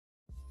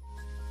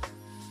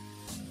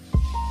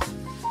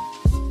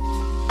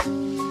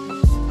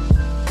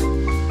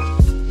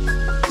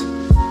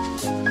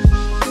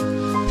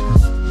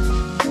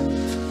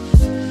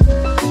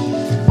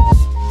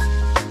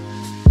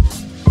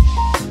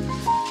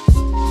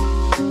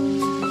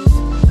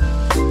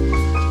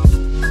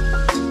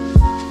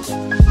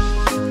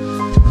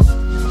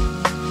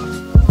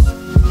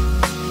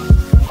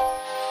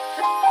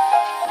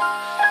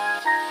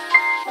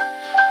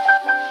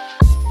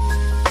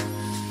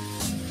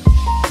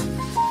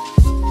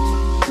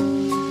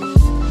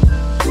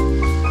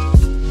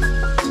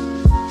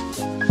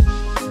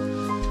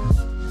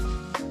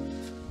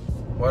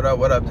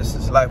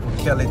This is Life with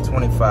Kelly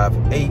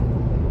 25-8.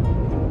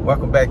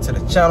 Welcome back to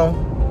the channel.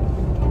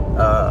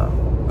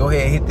 Go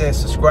ahead and hit that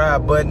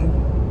subscribe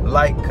button,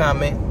 like,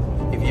 comment.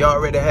 If you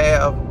already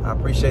have, I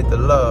appreciate the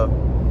love.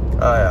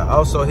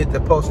 Also hit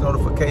the post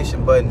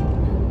notification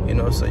button, you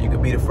know, so you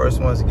can be the first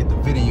ones to get the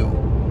video.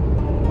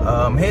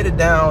 I'm headed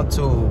down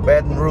to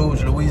Baton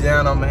Rouge,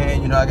 Louisiana,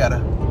 man. You know, I got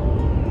a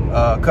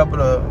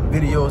couple of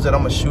videos that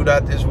I'm gonna shoot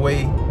out this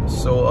way.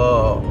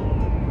 So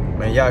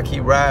man, y'all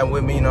keep riding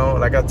with me, you know.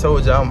 Like I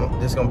told y'all,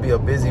 this is gonna be a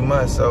busy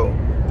month, so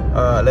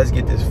let's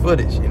get this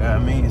footage, you know what I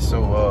mean?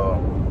 So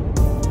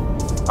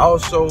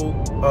also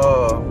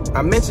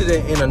I mentioned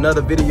it in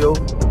another video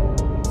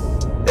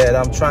that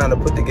I'm trying to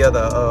put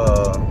together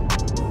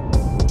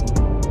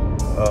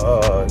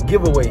a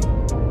giveaway.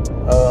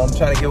 I'm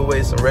trying to give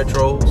away some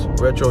retro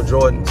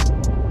Jordans,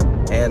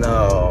 and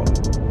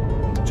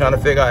trying to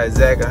figure out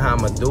exactly how I'm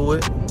gonna do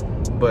it,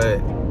 but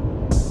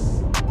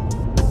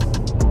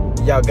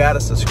y'all gotta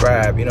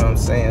subscribe, you know what I'm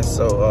saying,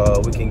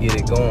 so we can get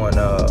it going.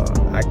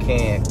 I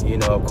can't, you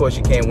know, of course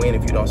you can't win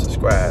if you don't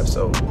subscribe,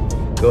 so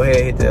go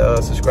ahead, hit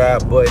the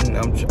subscribe button.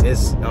 I'm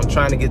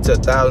trying to get to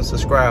 1,000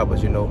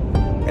 subscribers, you know,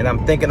 and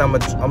I'm thinking I'm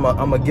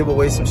gonna give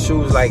away some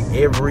shoes like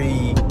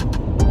every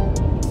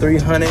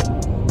 300,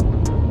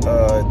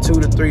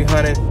 200 to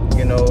 300,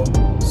 you know.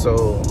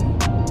 So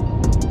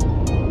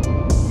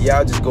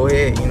y'all just go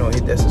ahead, you know,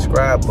 hit that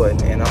subscribe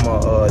button, and I'm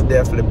gonna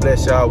definitely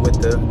bless y'all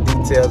with the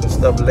details and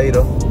stuff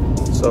later.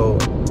 So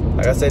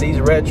like I said, these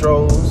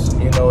retros,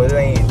 you know,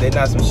 they're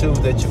not some shoes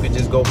that you could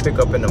just go pick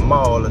up in the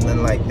mall or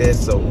nothing like that.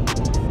 So,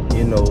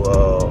 you know,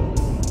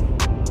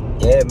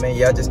 yeah, man,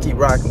 y'all just keep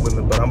rocking with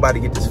me. But I'm about to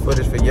get this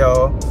footage for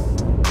y'all.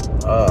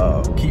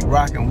 Keep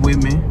rocking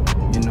with me,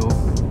 you know,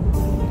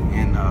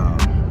 and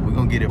we're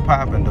gonna get it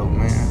popping though,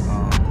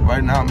 man.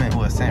 Right now I'm at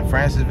what, St.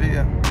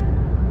 Francisville,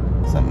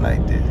 something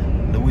like that,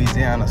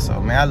 Louisiana.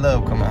 So man, I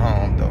love coming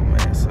home though,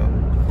 man. So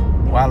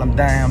while I'm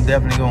down, I'm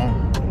definitely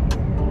gonna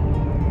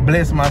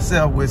bless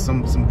myself with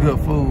some good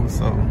food.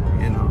 So,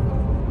 you know,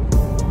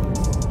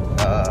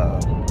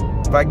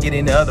 if I get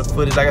any other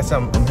footage, like I said,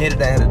 I'm headed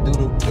down to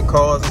do the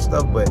cars and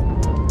stuff, but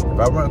if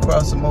I run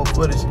across some more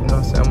footage, you know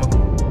what I'm saying,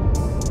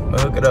 I'm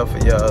gonna hook it up for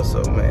y'all.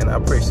 So man, I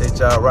appreciate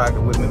y'all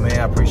rocking with me, man.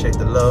 I appreciate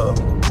the love.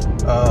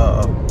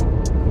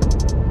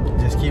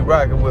 Just keep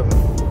rocking with me.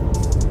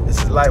 This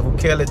is Life with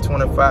Kelly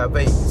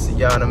 25-8. See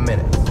y'all in a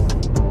minute.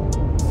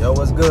 Yo,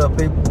 what's good,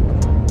 people?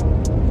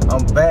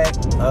 I'm back.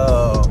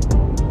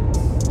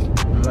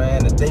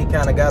 Man, the day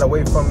kind of got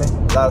away from me.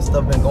 A lot of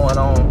stuff been going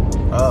on,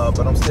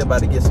 but I'm still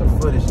about to get some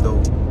footage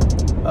though.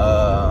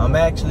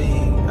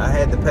 I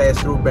had to pass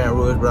through Baton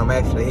Rouge, but I'm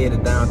actually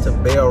headed down to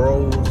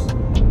Belrose,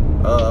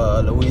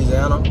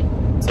 Louisiana,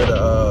 to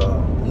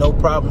the No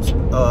Problem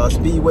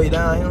Speedway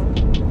down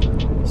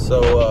here.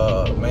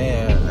 So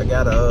man, I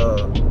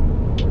gotta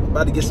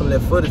about to get some of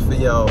that footage for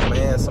y'all,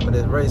 man. Some of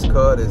this race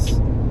car, this,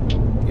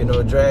 you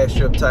know, drag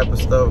strip type of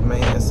stuff,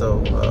 man.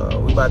 So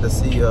we about to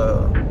see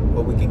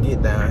what we can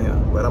get down here.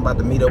 But I'm about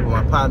to meet up with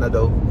my partner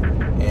though,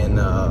 and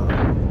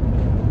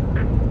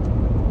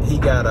he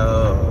got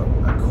a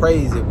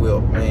crazy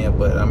whip, man.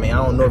 But I mean,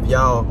 I don't know if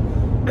y'all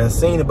done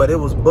seen it, but it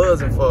was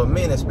buzzing for a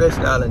minute,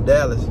 especially out in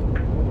Dallas.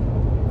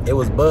 It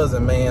was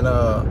buzzing, man.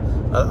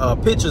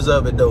 Pictures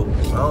of it though,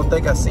 I don't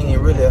think I seen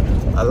really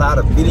a lot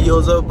of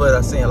videos of it, but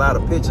I seen a lot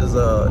of pictures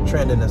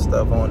trending and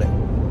stuff on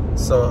it.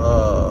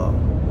 So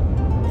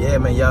yeah,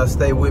 man, y'all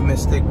stay with me,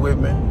 stick with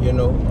me, you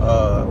know.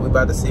 We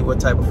about to see what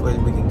type of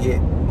footage we can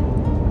get.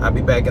 I'll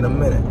be back in a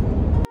minute.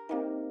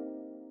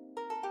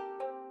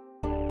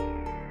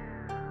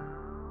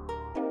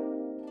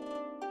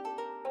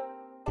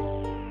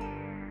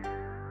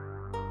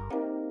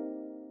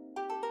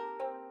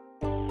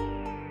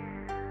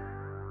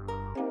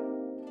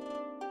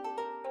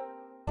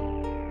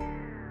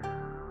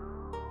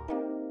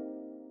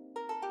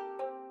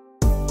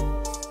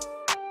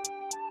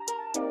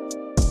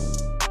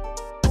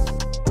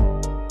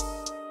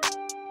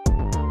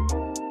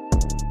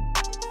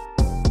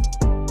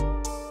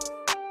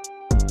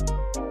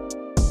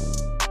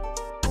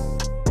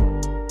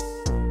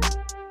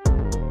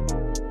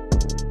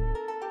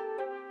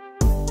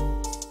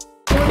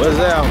 What's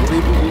up,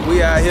 people?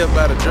 We out here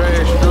by the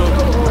drag strip,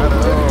 by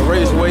the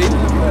raceway,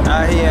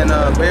 out here in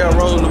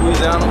Belrose,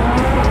 Louisiana.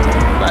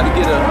 About to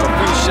get a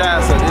few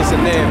shots of this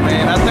and that,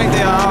 man. I think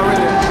they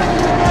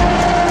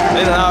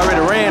done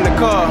already ran the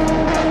car,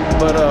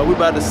 but we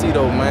about to see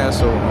though, man.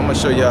 So I'm gonna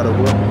show y'all the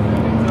whip.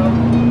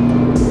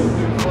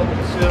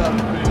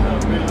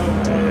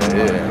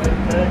 Yeah.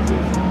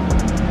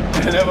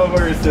 That's my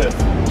bird said.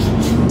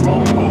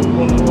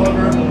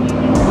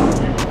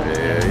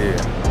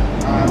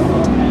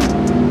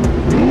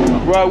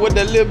 Right, what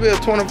that little bit of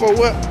 24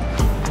 what?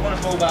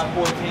 24 by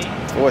 14.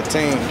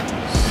 14.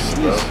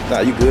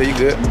 Nah, you good, you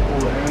good.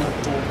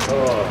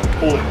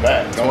 Pull it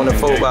back.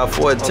 24 by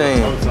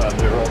 14.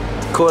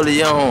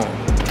 Corleone.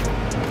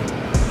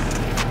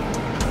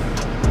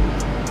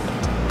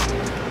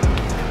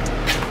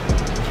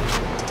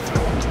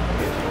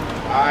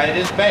 Alright,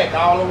 it's back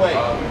all the way.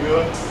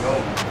 Good.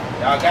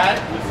 Y'all got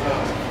it?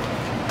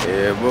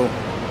 Yeah, bro.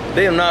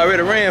 They done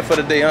already ran for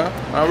the day, huh?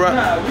 All right.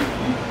 Nah, we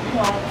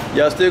home.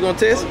 Y'all still gonna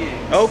test? Oh,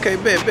 yeah. Okay,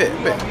 bet.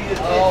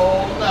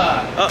 Oh,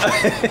 nah.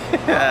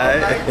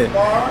 Alright.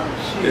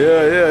 Shit.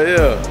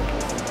 Yeah.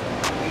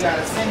 We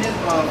gotta send this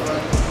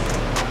motherfucker.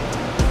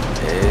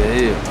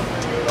 Yeah.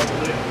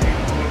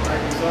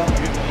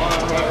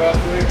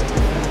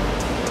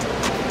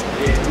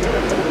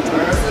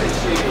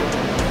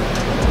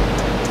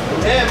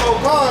 Yeah, more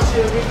cars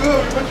shit be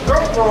good. Put the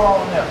GoPro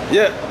on there.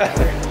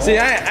 Yeah. See,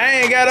 I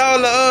ain't got all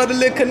the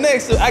little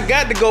connects. I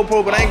got the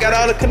GoPro, but I ain't got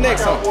all the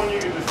connects I got on. one you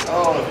can just,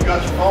 if you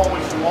got your phone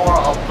with you tomorrow,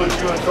 I'll put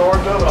you in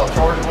charge of it. I'll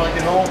charge it when I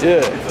get home.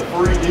 Yeah. It's a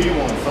 3D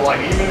one. So like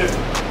even if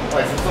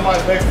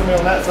somebody's next to me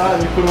on that side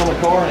and you put it on the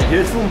car and it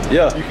hits them,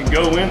 Yeah. you can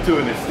go into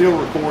it and it still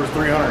records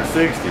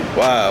 360.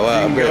 Wow.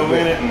 So you can go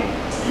in it and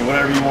do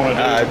whatever you want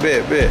to do. I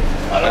bet.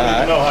 I don't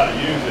even know how to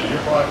use it. You're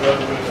probably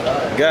better with it than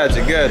I am.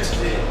 Gotcha.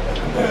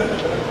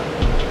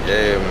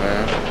 Yeah,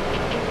 man.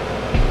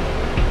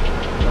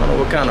 I don't know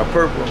what kind of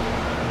purple.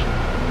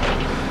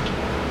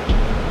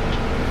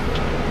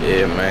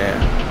 Yeah, man.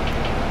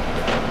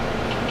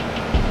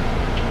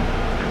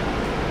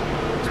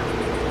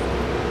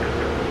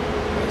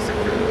 That's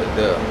good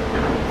there.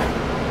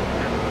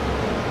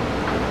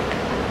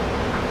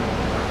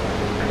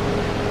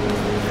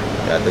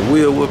 Got the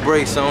wheel with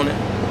brakes on it.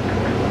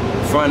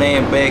 Front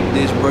and back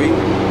disc brake.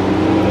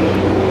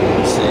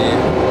 See?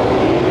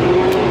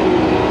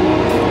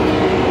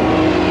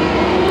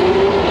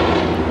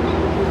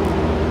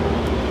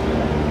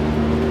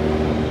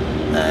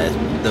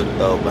 The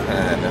dog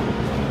behind them.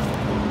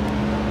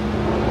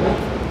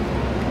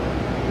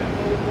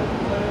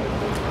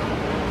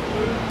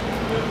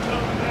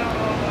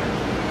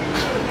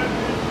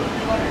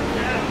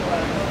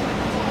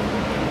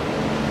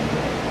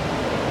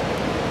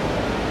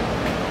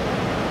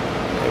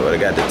 They would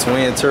have got the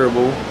twin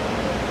turbo.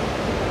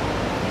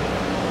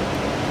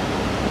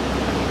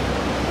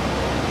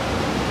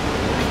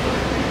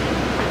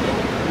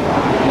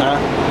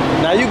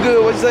 Now you good?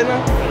 What you say now?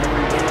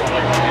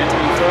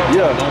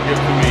 Yeah. Don't give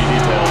too many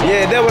details.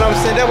 Yeah, that's what I'm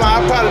saying. That's why I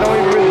probably don't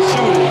even really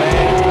shoot it, man.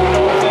 You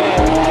know what I'm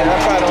saying? Yeah, I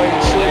probably don't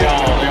even shoot it.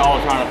 They all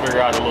trying to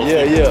figure out a little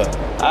Yeah.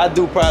 I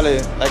do probably,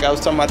 like I was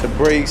talking about the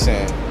brakes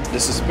and the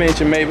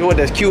suspension maybe. What,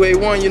 that's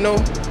QA1, you know?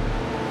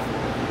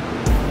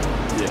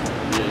 Yeah,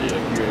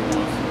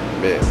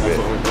 QA1s. Bet.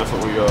 That's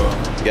what we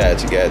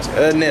Gotcha.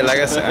 Other than that, like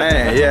I said,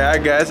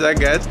 I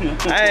got you.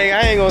 I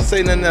ain't gonna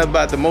say nothing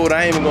about the motor.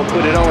 I ain't even gonna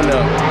put it on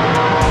there.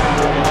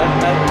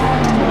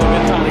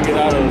 been trying to get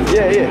out of it.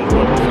 Yeah.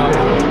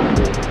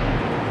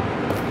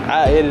 I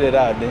edit it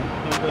out then.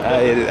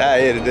 I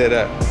edit that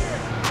out.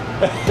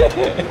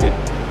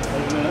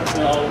 That's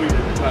all we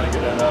did, trying to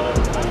get that out of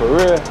it. For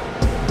real?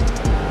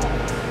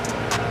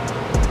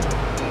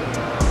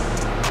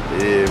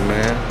 Yeah,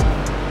 man.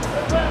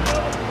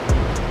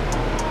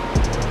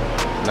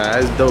 Nah,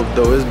 it's dope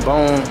though. It's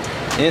bone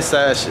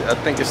inside shit. I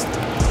think it's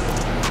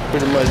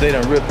pretty much they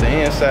done ripped the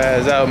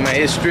insides out, man.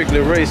 It's strictly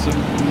racer.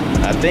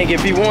 I think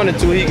if he wanted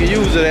to, he could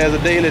use it as a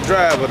daily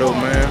driver though,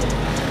 man.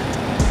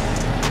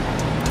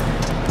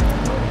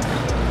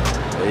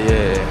 But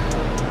yeah.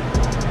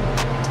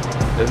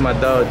 That's my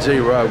dog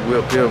J-Rock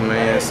whip here,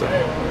 man. So.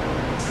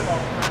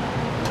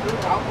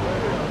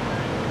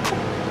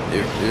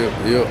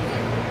 Yep.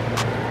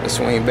 Let's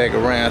swing back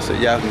around so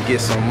y'all can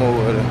get some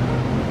more of the.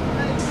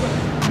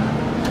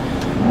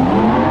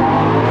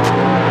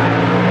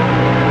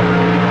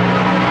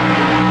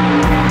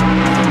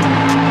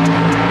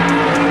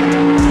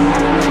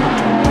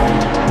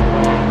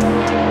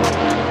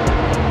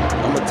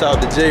 Talk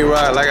to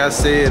J-Rod, like I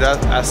said,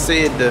 I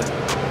said the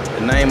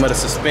name of the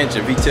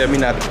suspension. If he tell me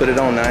not to put it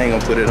on, I ain't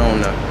gonna put it on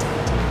now.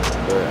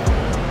 But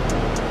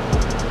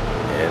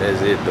yeah,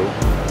 that's it though.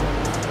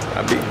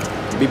 I'll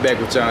be back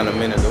with y'all in a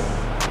minute though.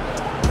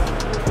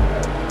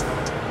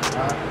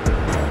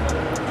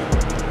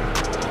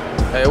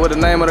 Hey, what the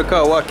name of the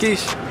car?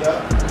 WOCKESHA?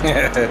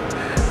 Yeah.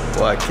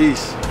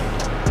 WOCKESHA.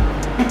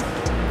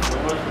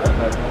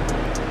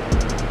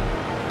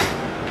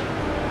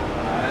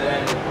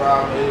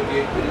 Problem, it'll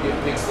get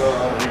fixed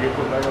up. You get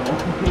put back on.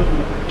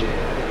 Yeah,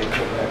 it'll get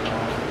put back on.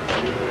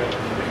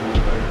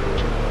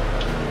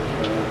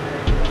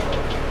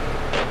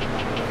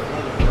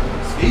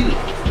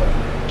 Mosquitoes.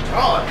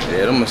 God.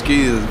 Yeah, them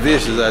mosquitoes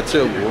vicious, I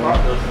tell you, boy.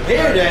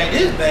 Here, they ain't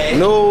this bad.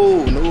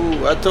 No,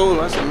 I told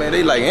him, I said, man,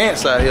 they like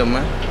ants out here,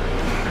 man.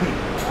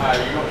 Alright,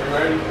 you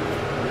ready?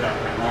 Yeah.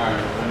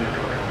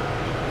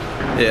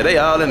 Alright. Yeah, they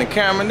all in the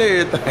camera and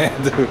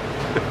everything, dude.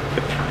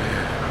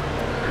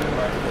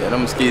 Yeah,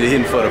 them mosquitoes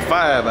hitting for the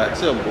 5 out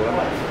there, boy.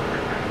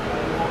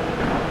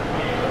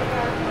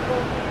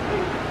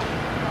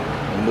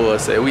 Them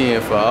boys say we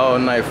in for all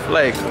night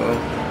flight, bro.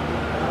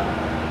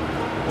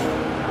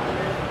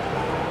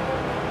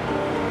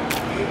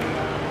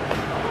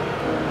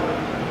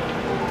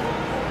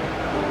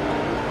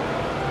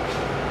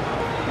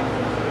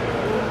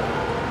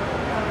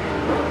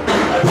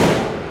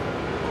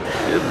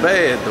 It's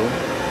bad though.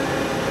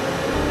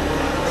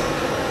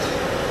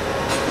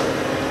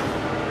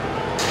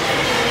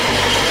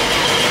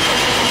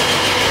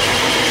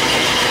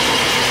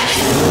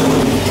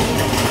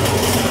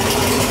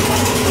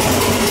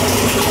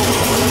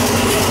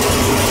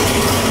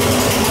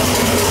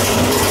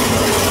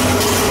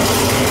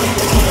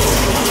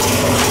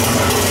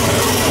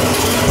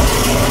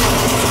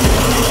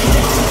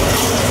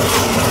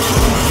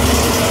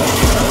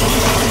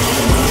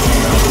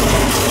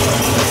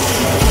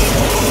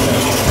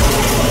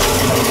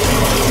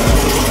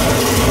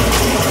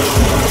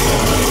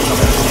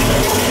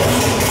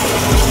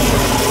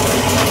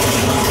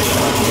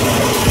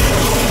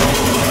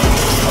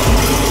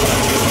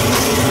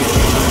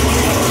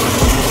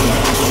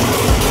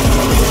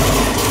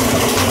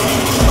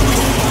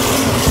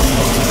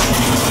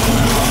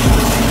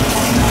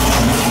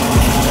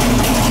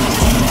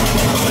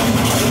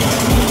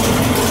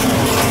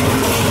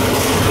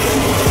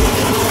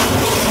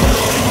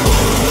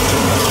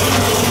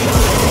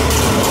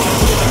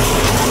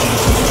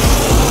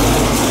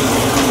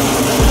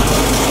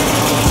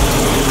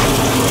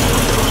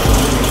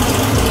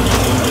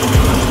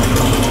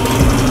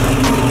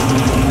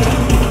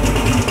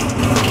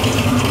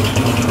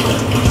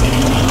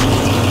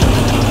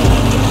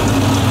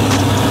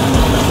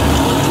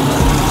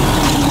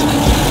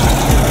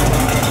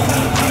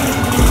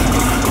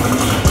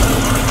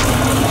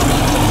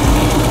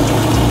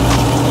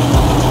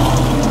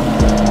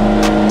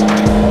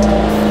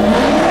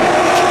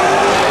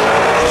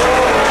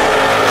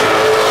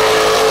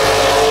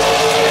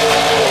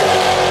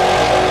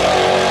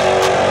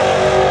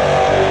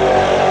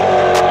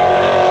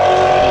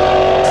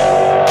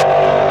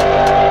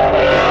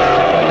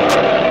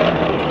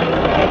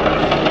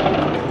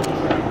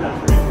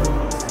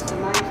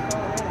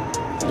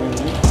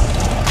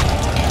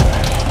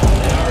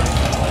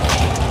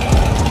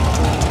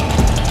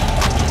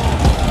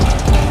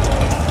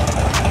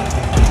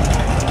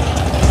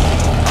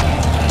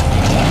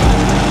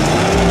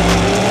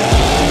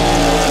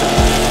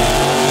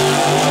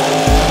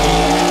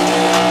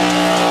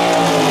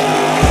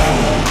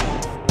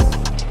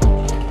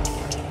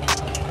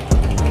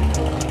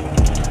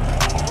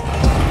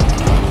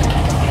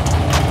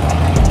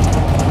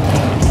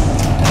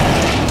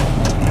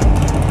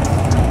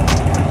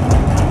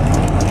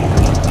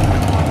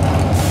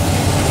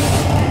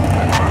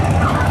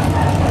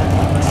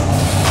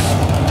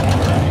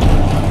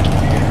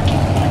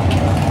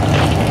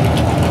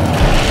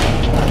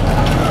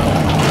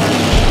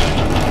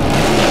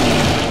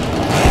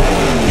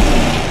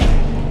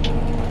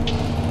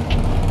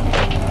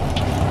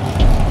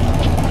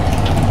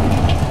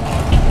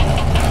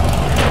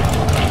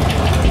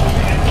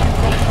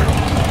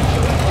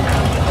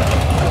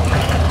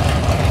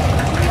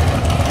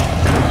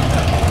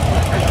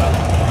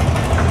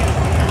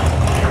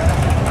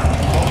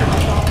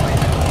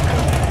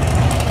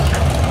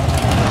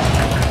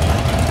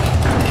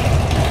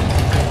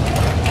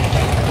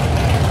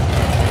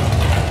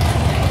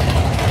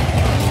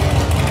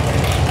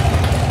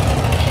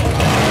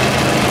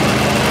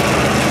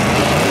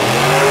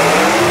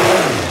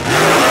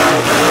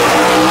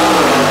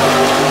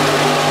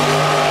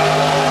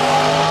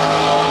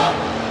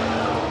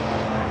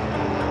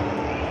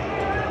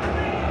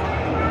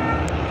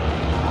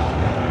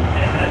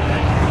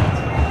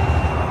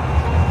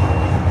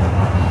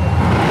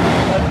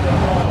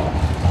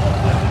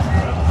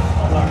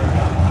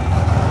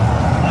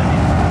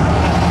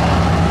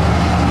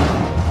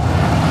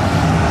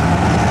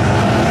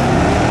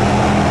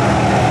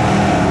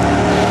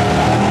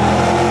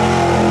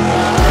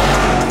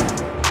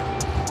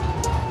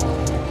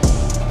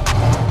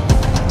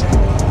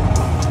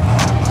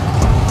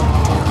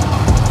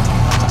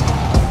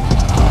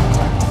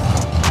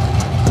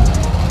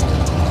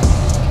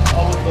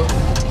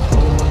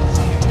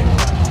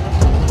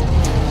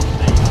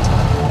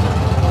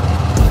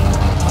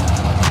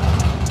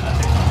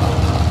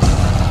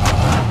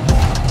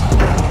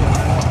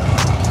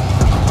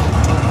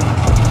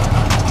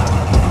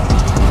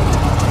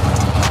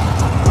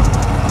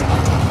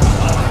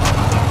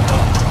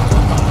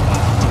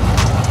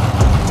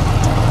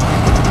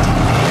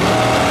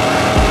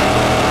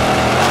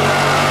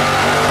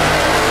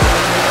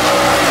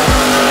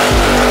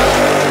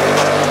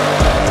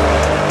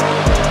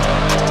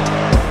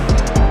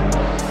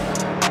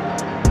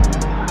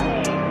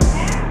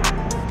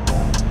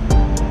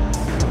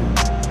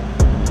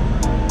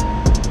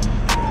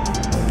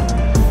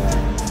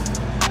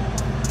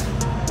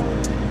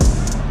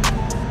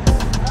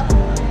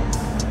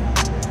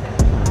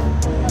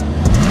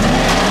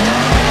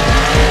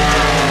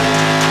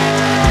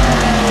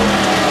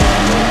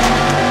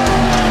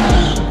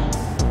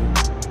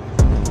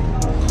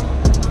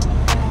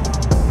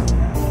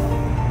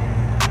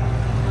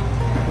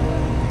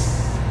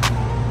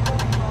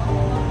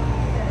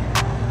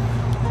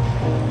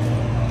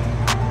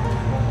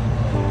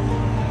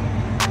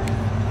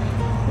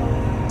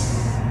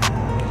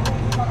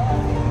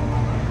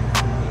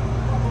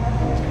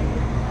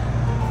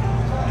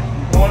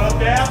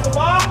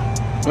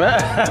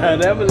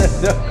 Never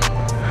let go.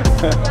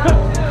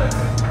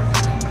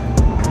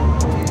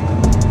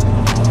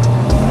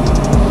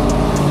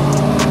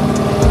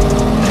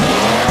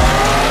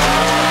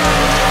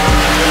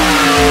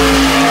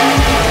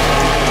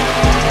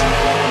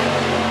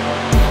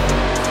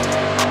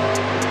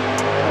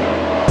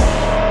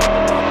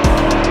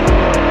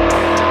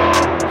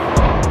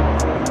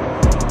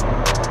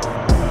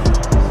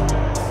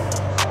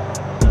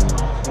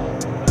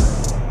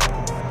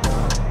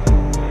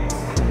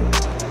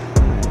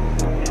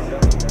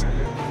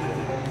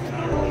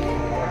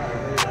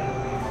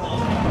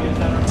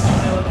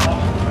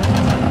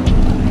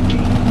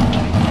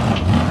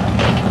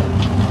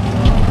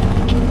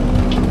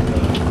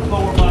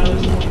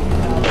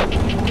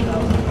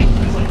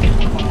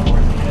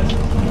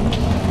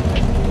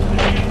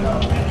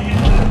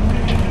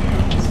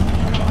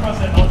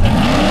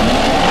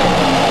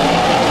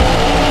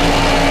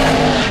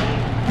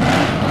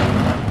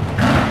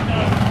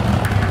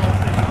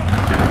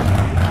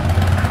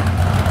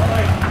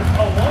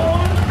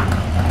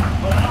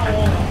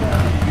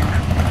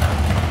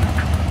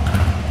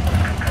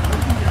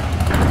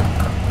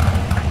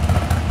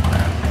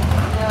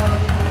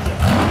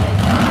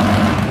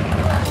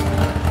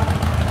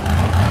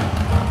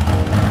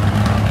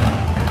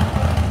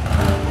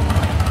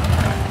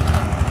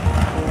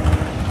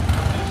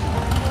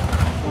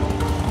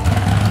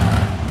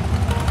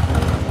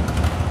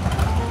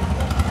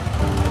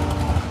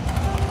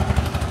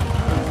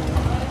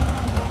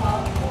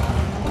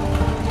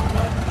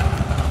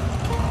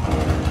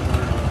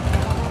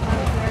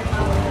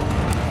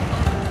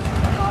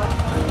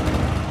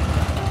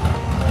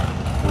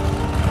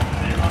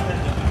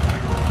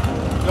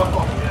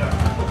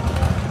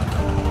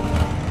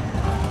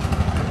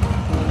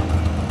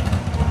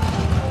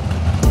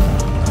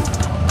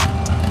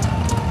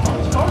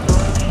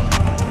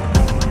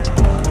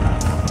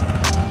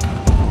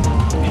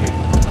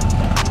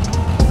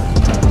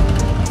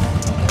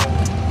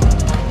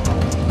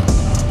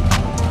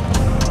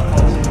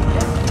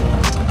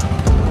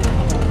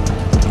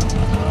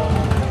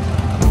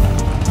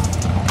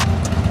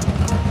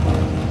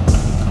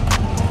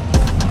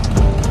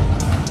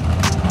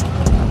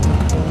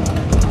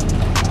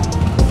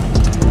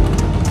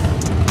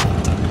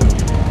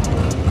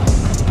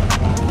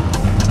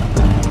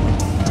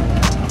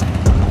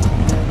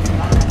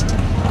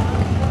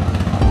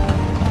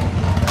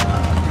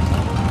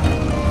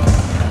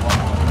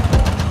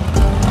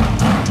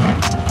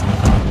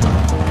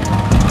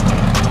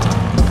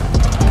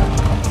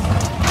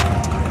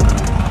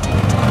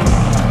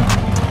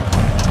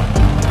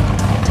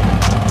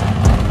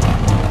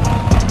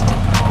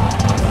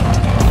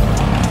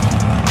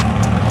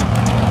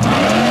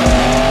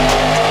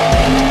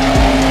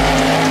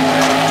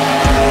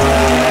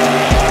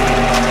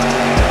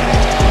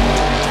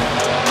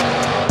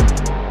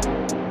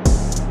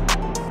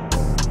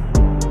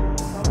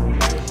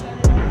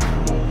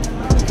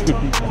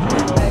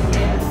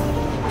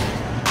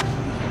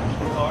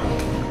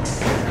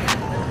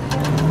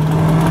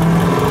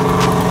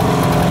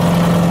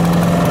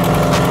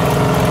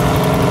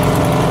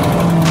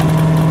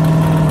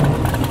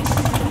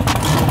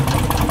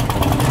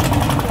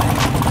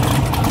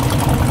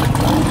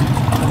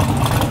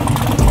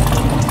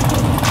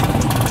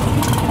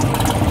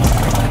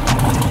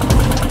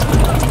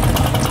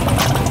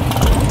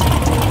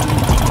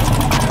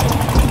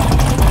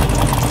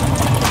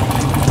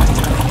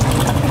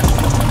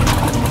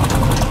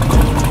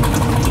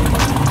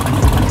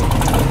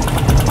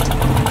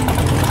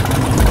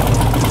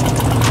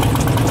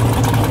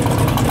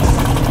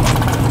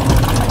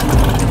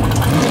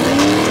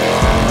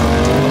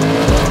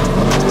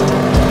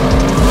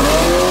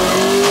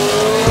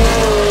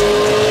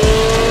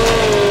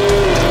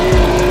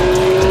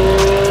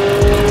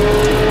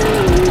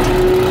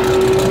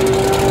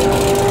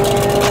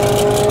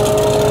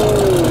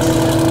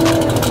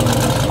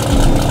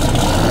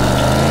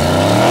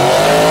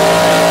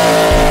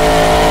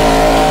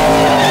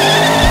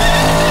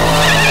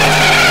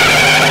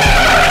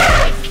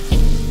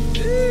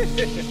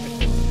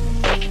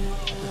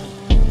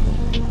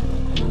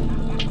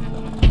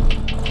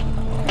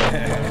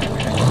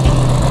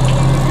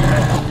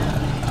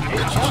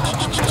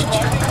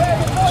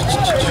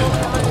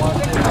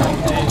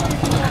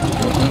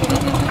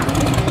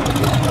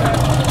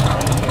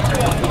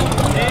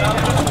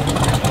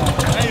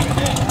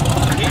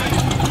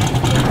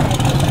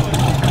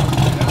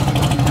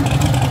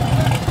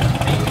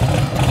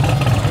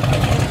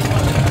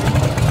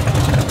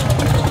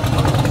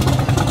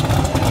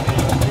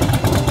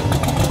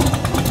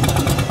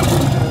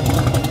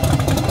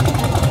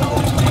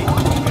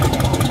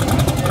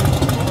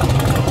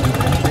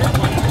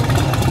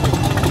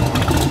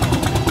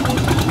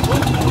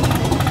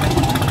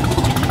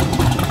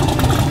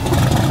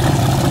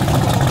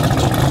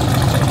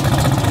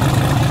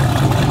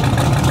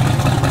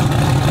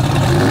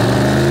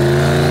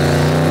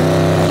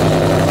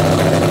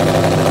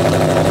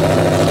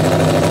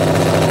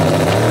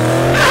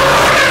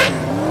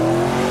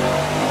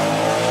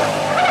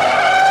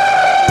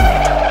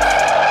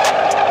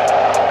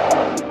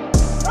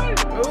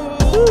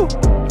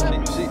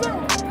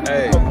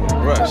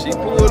 She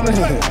pulled me.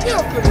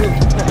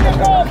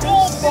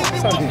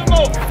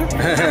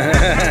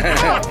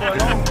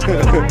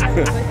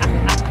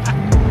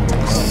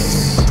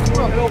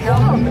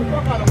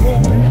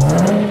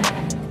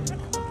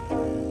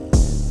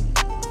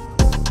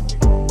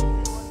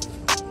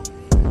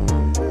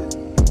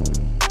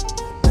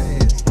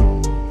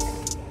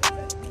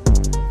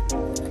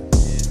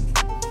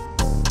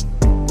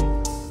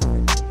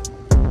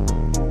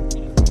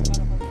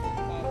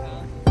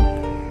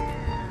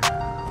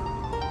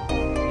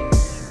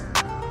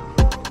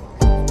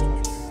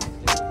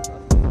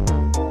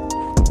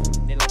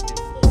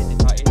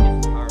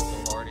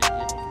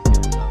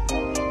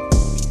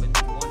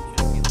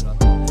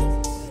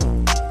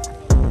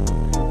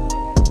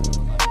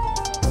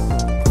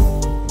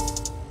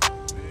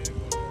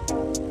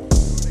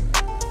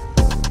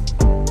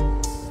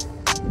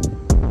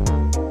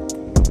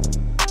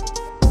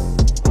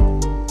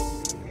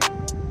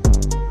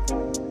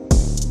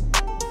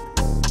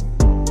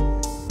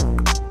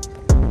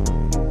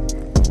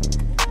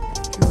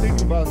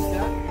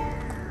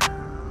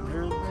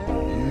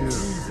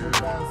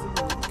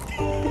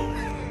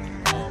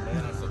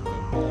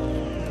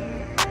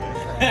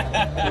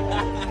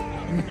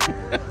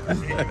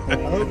 I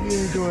hope you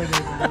enjoyed it.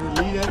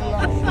 Leave that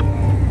alone.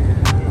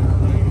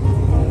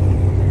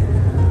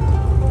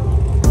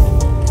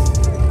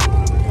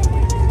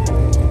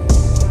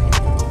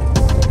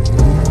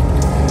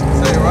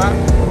 Say rock.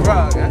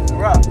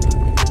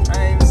 I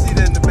ain't even see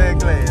that in the back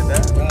glass,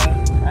 huh?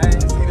 I ain't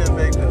even see that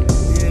back glass.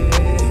 Yeah.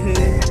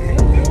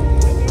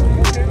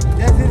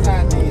 That's his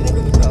idea.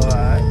 All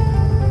right.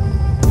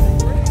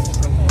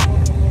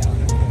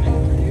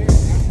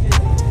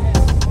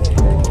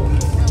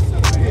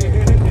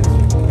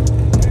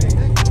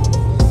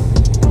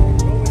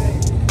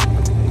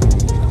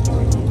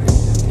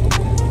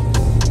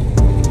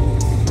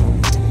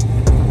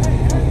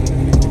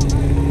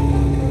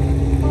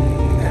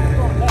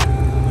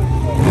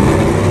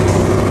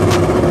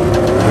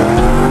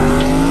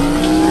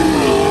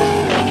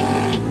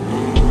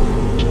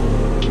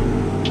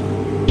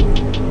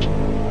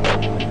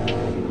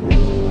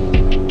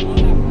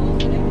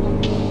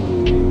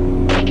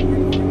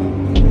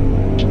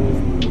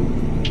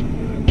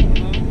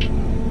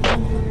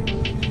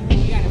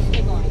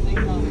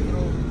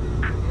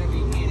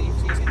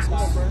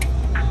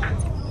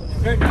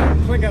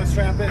 Click on the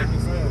strap in.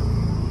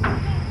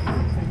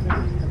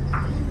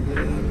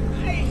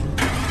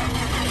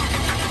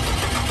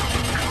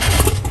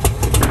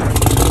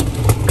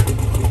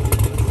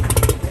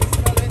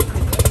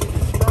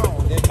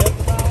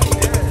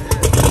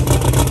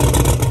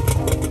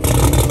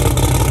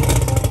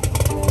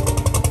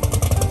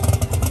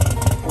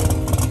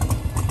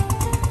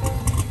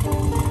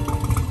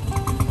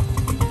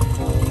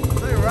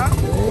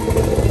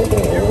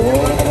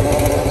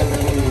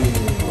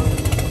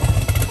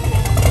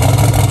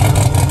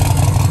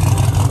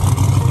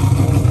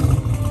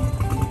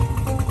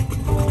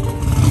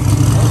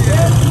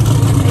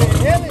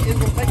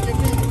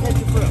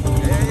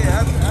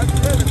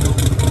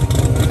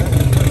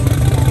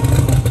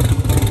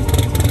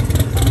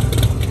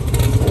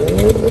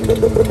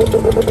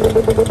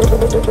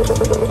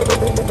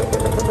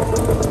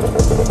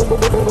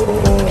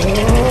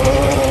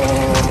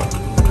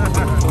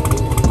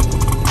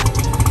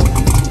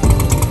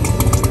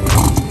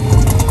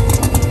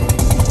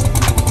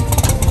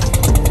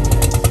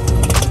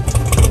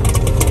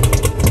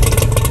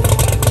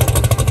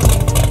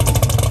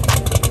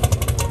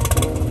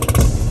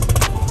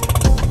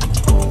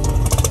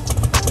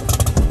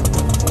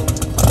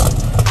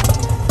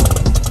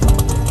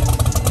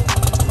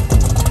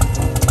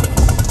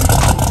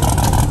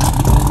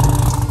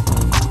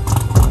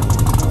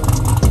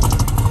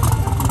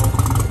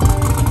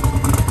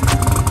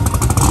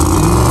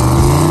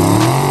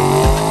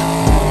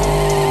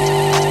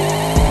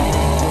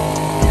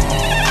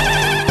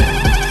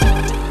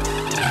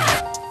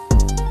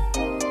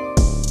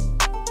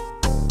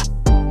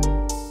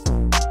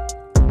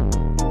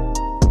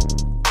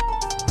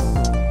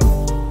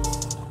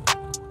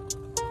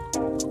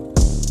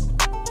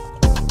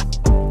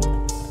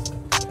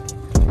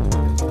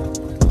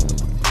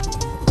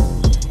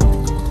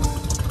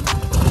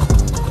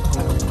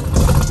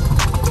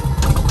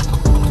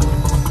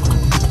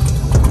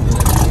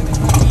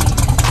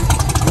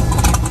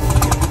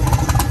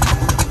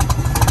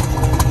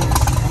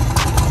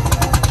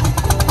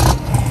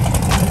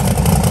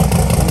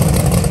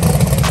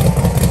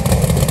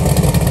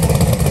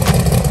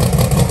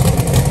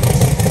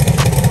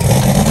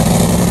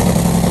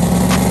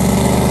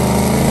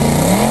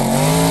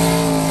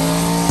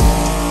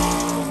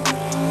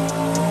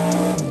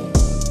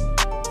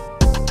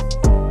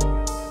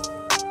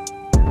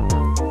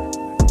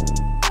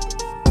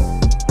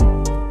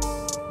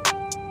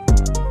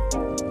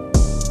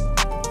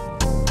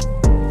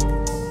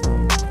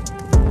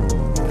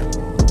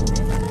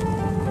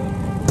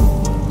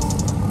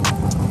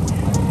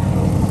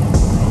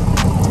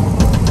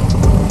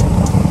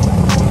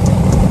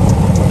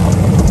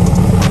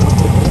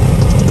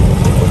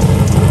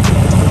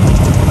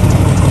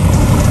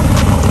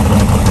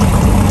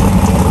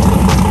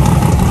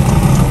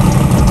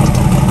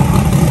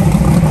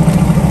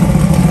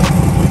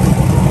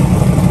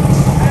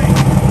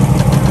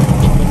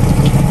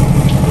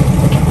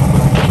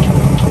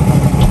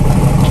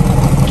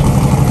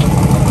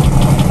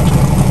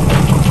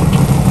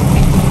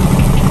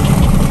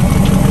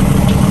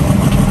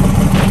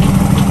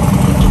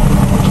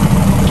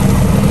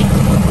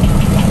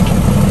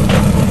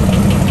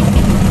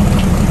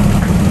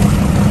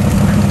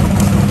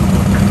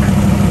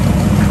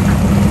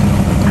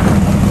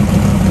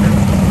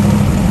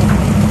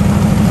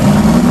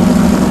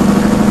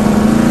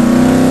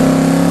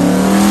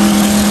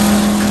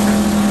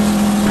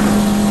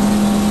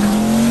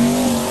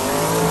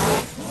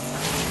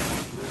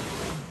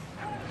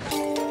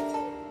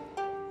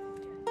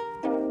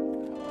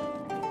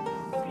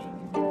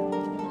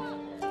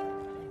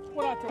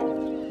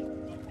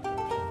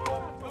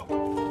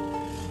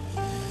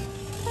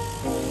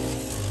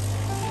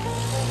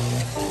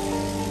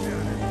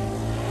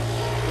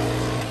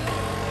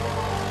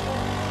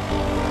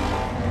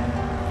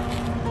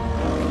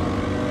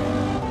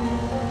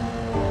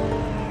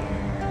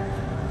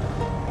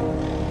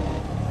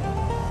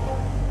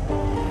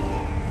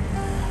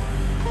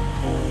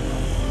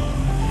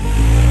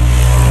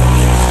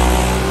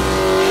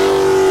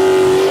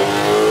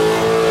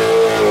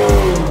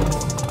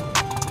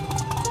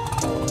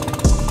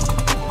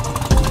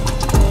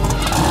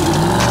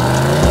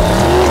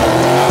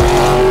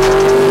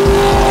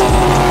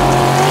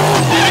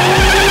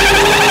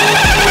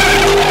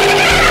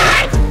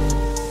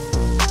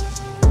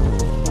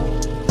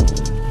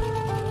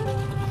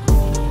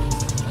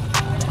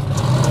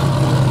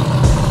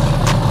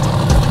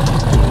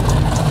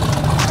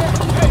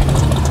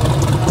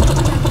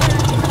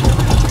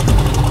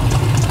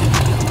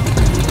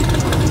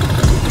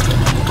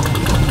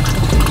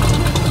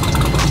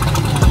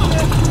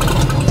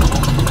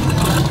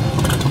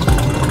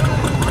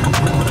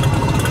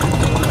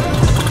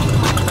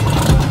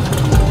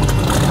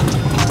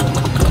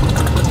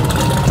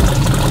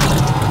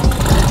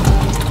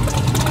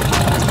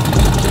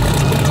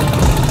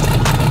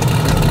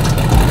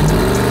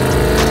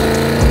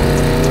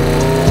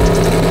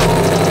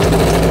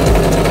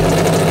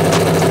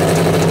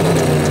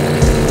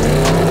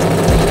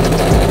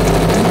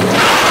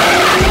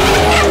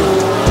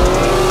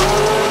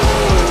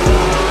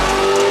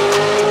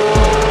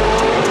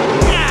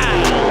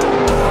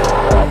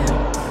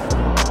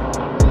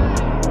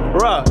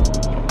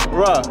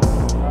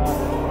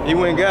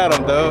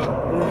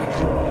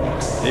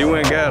 dog. He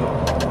went and got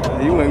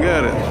him. He went and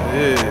got it.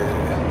 Yeah.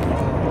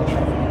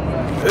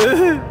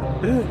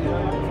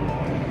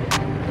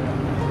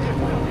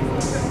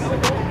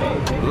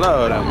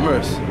 Lord have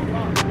mercy.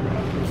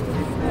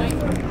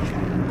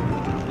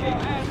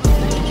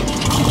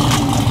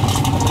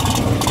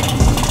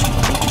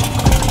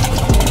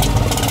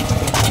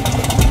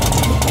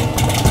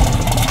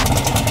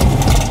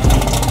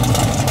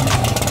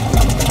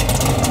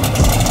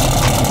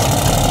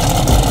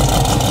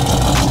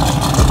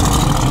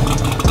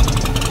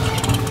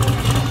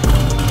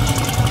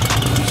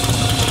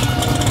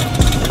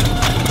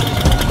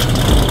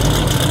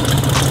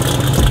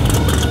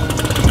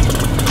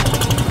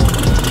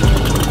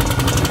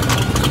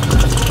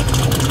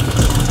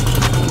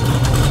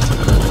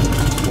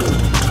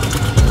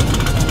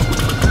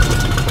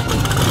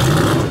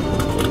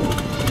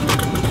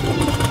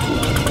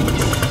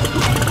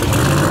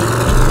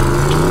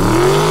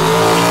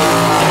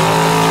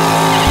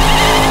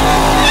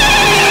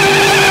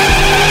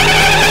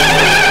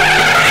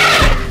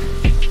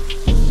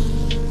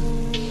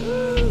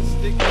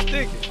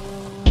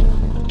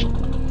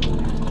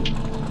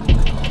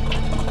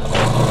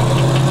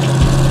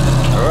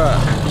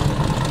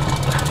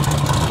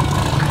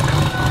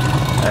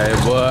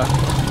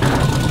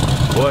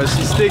 Boy,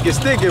 she's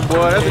sticky,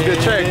 boy. That's a good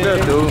track there,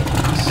 dude.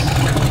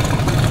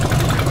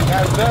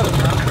 Got better,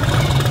 man.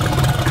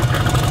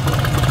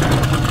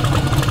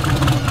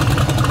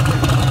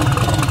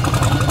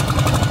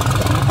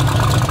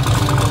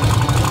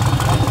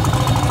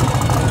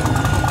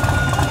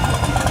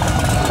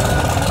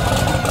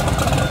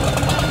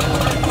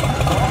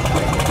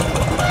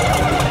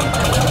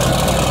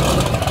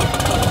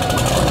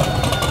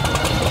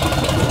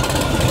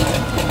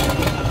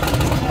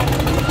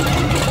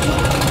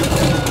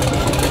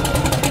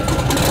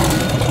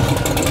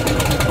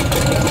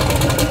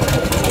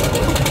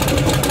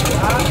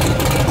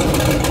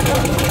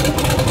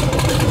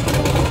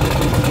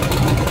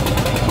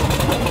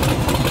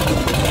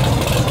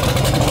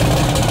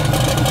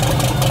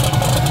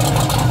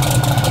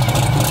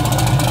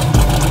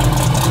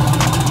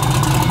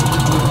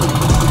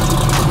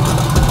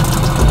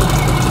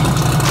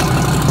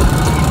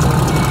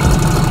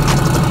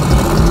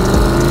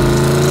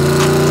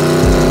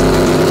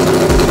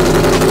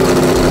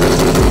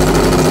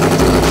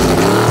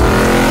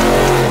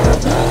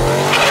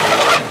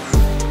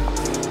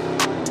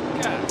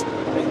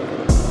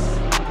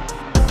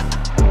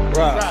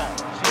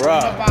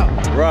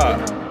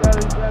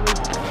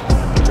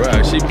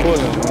 Right, she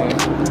pulling, man.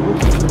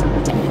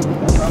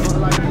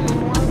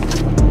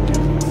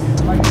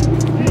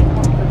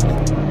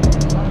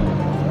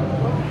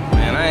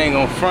 Man, I ain't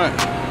gonna front.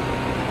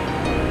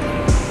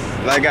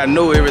 Like I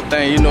know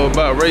everything, you know,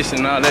 about racing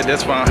and all that.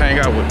 That's why I hang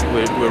out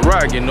with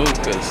Rock, you know,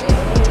 because,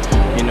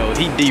 you know,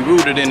 he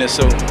deep-rooted in it,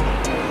 so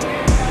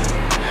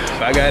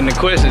if I got any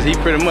questions, he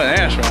pretty much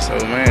answering. So,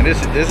 man, this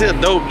here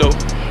dope, though.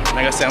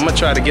 Like I said, I'm gonna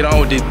try to get on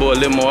with this boy a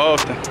little more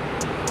often.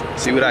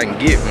 See what I can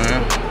get,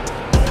 man.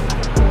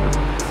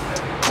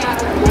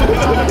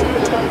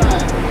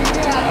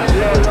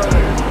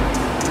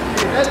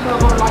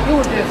 Like you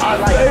was just like,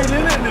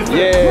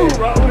 yeah.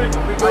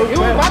 Like you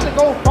was about to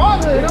go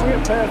farther. We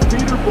went past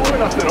Peter Boy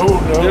and I said, oh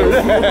no.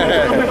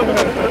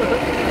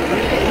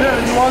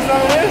 You want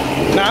some of this?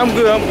 Nah, I'm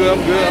good. I'm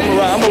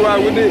gonna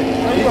ride with it.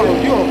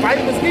 You gonna fight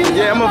mosquitoes?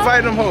 Yeah, I'm gonna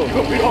fight them hoes.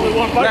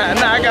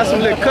 Nah, I got some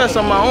little cuts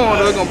on my own.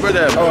 They're gonna break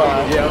that.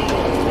 Yeah.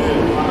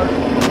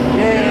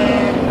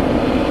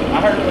 I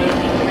heard it.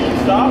 You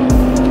stop?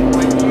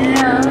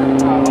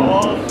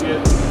 Oh shit.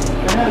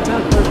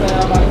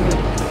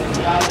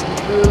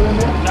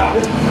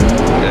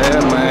 Yeah,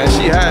 man,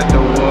 she hot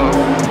though, boy.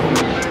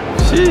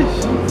 Sheesh.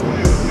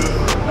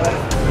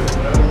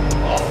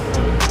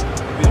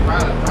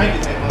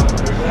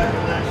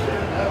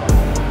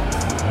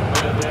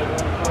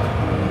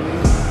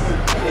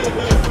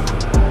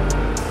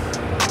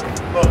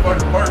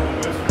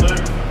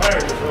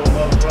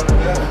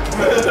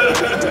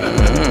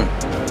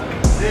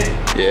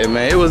 Yeah,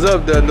 man, it was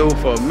up there, dude,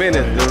 for a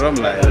minute, dude. I'm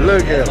like,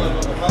 look at him.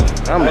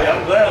 I'm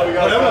glad we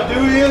got what I'm gonna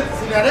do is,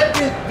 see, now that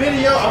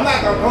video, I'm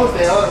not gonna post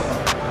that other one.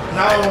 I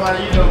don't want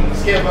to, you know,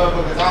 skip up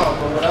because all.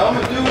 But what I'm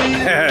gonna do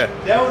is,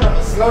 that one I'm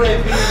gonna slow that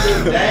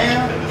video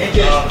down and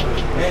just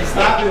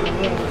stop it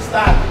when we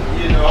stop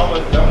it. You know,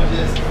 I'm gonna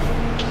just.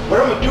 What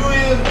I'm gonna do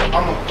is,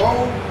 I'm gonna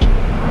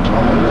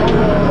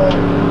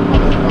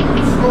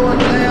slow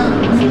it down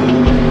to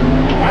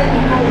right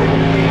before it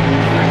begins.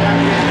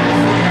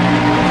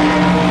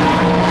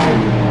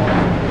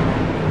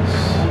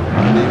 I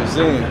didn't even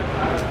see him.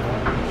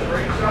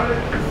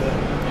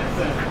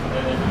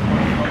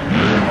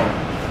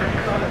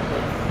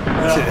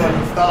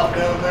 Stop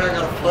down there,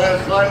 got a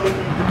flashlight looking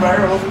at the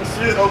barrels and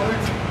shit. One of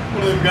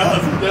them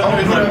guys is down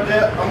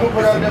there. I'm gonna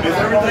put out that. Is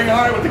everything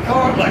alright with the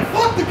car? I'm like,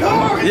 fuck the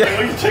car! He's like,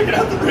 well, you checking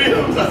out the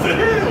rims? I said,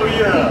 hell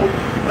yeah!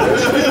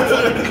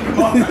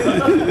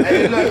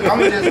 Hey, look, I'm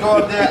gonna just go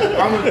up there.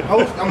 I'm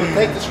gonna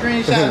take the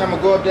screenshot and I'm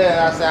gonna go up there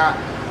and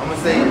I'm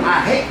gonna say, I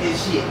hate this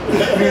shit.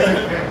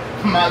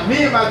 Me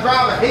and my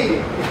driver hate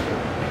it.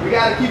 We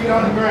gotta keep it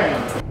on the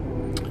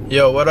ground.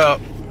 Yo, what up?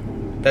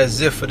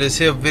 That's it for this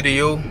here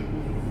video.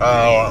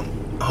 I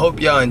hope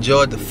y'all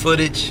enjoyed the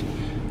footage.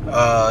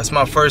 It's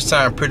my first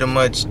time pretty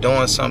much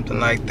doing something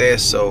like that,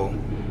 so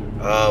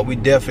we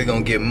definitely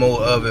gonna get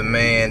more of it,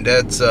 man.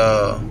 That's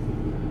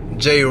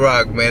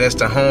J-Rock, man. That's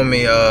the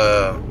homie.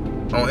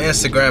 On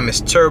Instagram it's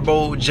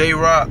Turbo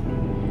J-Rock.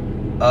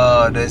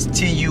 That's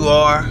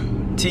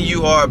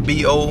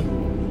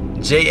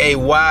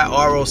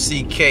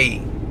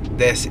TURBOJAYROCK.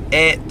 That's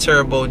at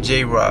Turbo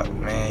J-Rock,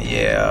 man.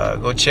 Yeah,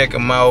 go check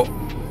him out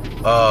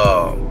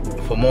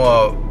for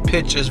more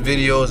pictures,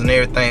 videos, and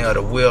everything of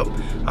the whip.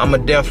 I'ma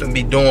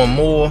definitely be doing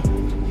more,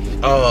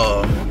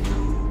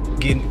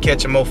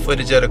 catching more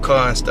footage of the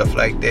car and stuff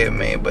like that,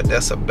 man. But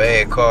that's a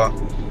bad car.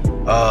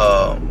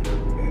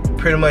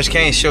 Pretty much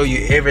can't show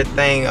you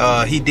everything.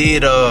 He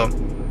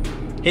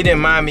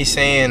didn't mind me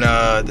saying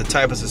the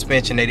type of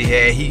suspension that he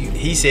had.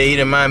 He said he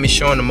didn't mind me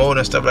showing the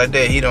motor and stuff like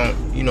that. He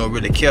don't,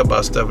 really care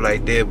about stuff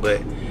like that. But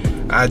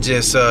I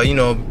just,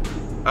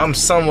 I'm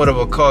somewhat of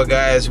a car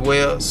guy as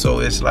well. So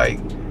it's like,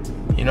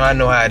 I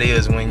know how it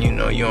is when, you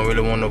don't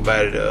really want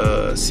nobody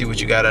to see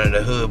what you got under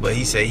the hood. But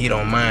he said he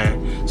don't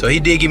mind. So he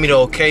did give me the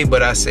okay,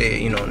 but I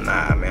said,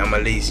 nah, man, I'm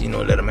at least,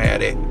 let him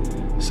have that.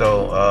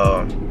 So,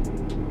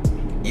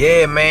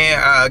 yeah,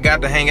 man, I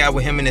got to hang out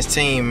with him and his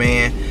team,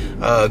 man.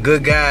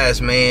 Good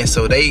guys, man.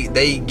 So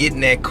they get in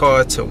that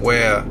car to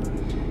where,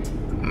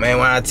 man,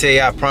 when I tell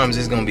you, I promise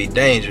it's gonna be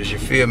dangerous. You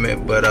feel me?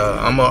 But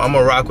I'm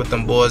gonna rock with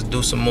them boys,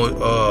 do some more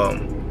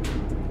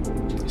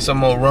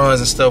runs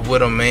and stuff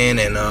with them, man,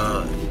 and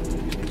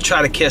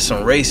try to catch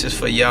some races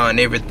for y'all and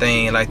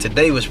everything. Like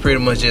today was pretty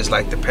much just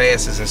like the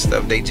passes and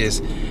stuff. They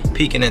just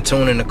peeking and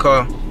tuning the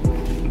car.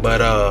 But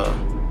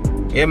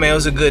yeah, man, it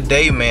was a good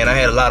day, man. I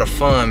had a lot of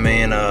fun,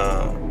 man.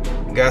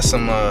 Got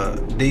some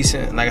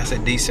decent, like I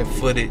said, decent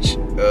footage.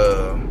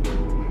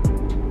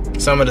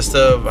 Some of the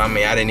stuff, I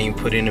mean, I didn't even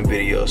put in the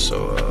video,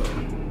 so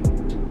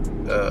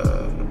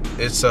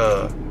it's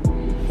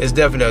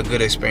definitely a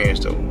good experience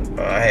though.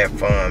 I had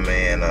fun,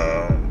 man.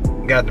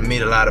 Got to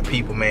meet a lot of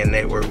people, man.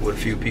 Network with a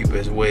few people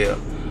as well.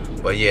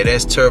 But yeah,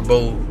 that's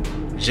Turbo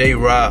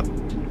J-Rock.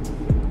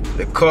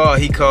 The car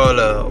he called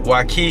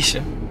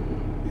WOCKESHA.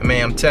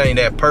 Man, I'm telling you,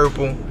 that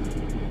purple.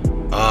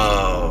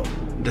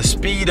 The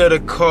speed of the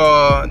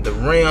car, the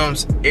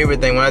rims,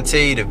 everything. When I tell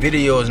you, the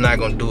video is not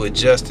gonna do it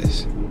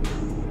justice.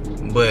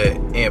 But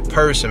in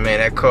person,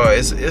 man, that car,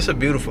 it's a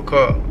beautiful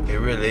car. It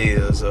really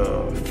is.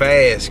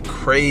 Fast,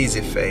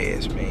 crazy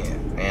fast,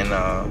 man.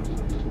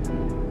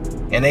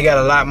 And they got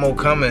a lot more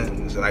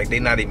coming. Like, they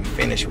not even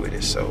finished with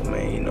it. So,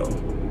 man,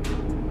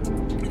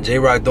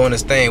 J-Rock doing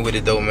his thing with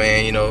it though,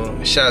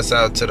 man. Shouts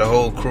out to the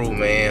whole crew,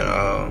 man.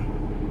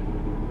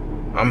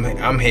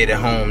 I'm headed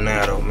home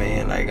now though,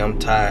 man. Like, I'm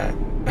tired.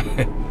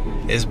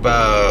 It's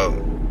about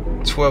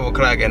 12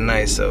 o'clock at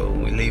night, so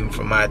we leaving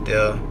from out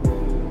there.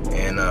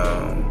 And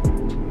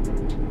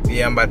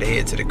yeah, I'm about to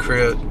head to the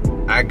crib.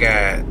 I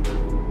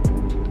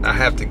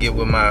have to get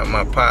with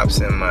my pops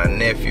and my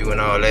nephew and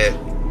all that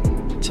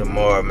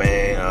tomorrow,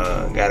 man.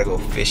 Gotta go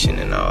fishing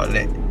and all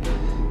that.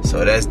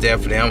 So that's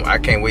definitely, I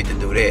can't wait to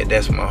do that.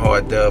 That's my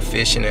heart,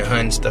 fishing and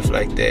hunting, stuff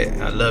like that.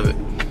 I love it.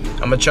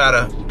 I'm gonna try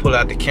to pull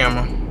out the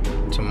camera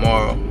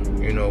tomorrow,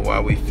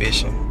 while we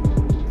fishing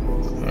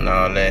and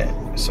all that,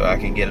 so I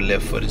can get a little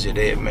footage of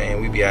that,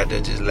 man. We be out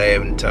there just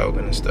laughing and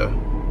talking and stuff.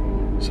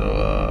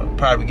 So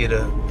probably get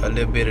a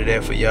little bit of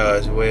that for y'all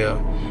as well.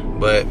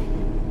 But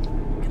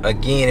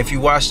again, if you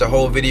watch the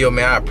whole video,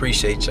 man, I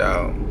appreciate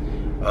y'all.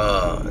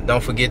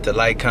 Don't forget to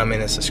like,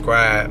 comment, and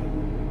subscribe.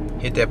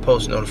 Hit that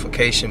post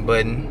notification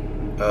button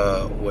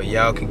where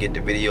y'all can get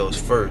the videos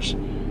first.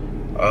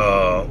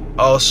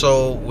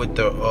 Also with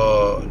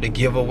the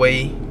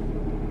giveaway,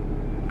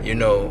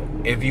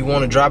 if you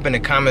want to drop in the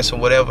comments or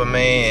whatever,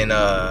 man,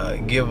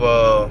 give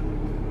your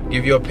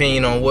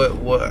opinion on what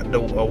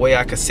a way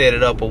I could set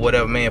it up or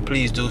whatever, man,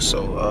 please do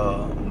so.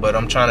 But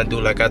I'm trying to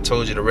do, like I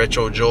told you, the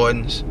retro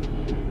Jordans.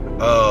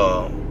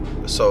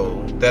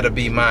 So that'll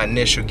be my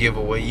initial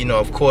giveaway.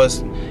 Of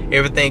course,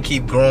 everything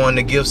keep growing,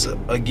 the gifts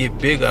get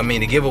bigger. I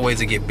mean, the giveaways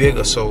will get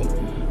bigger. So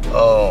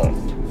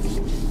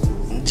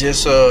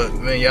just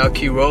man, y'all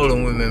keep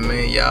rolling with me,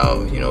 man.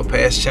 Y'all,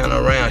 pass the channel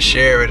around,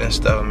 share it and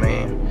stuff,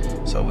 man,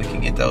 so we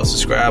can get those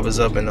subscribers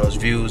up and those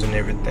views and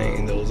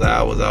everything, those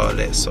hours, all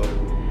that. So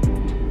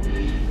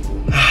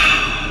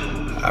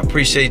I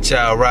appreciate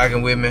y'all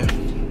rocking with me.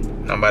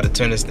 I'm about to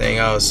turn this thing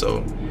out.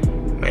 So,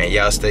 man,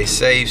 y'all stay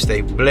safe,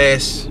 stay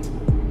blessed,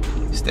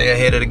 stay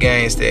ahead of the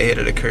game, stay ahead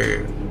of the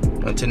curve.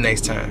 Until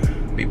next time,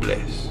 be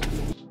blessed.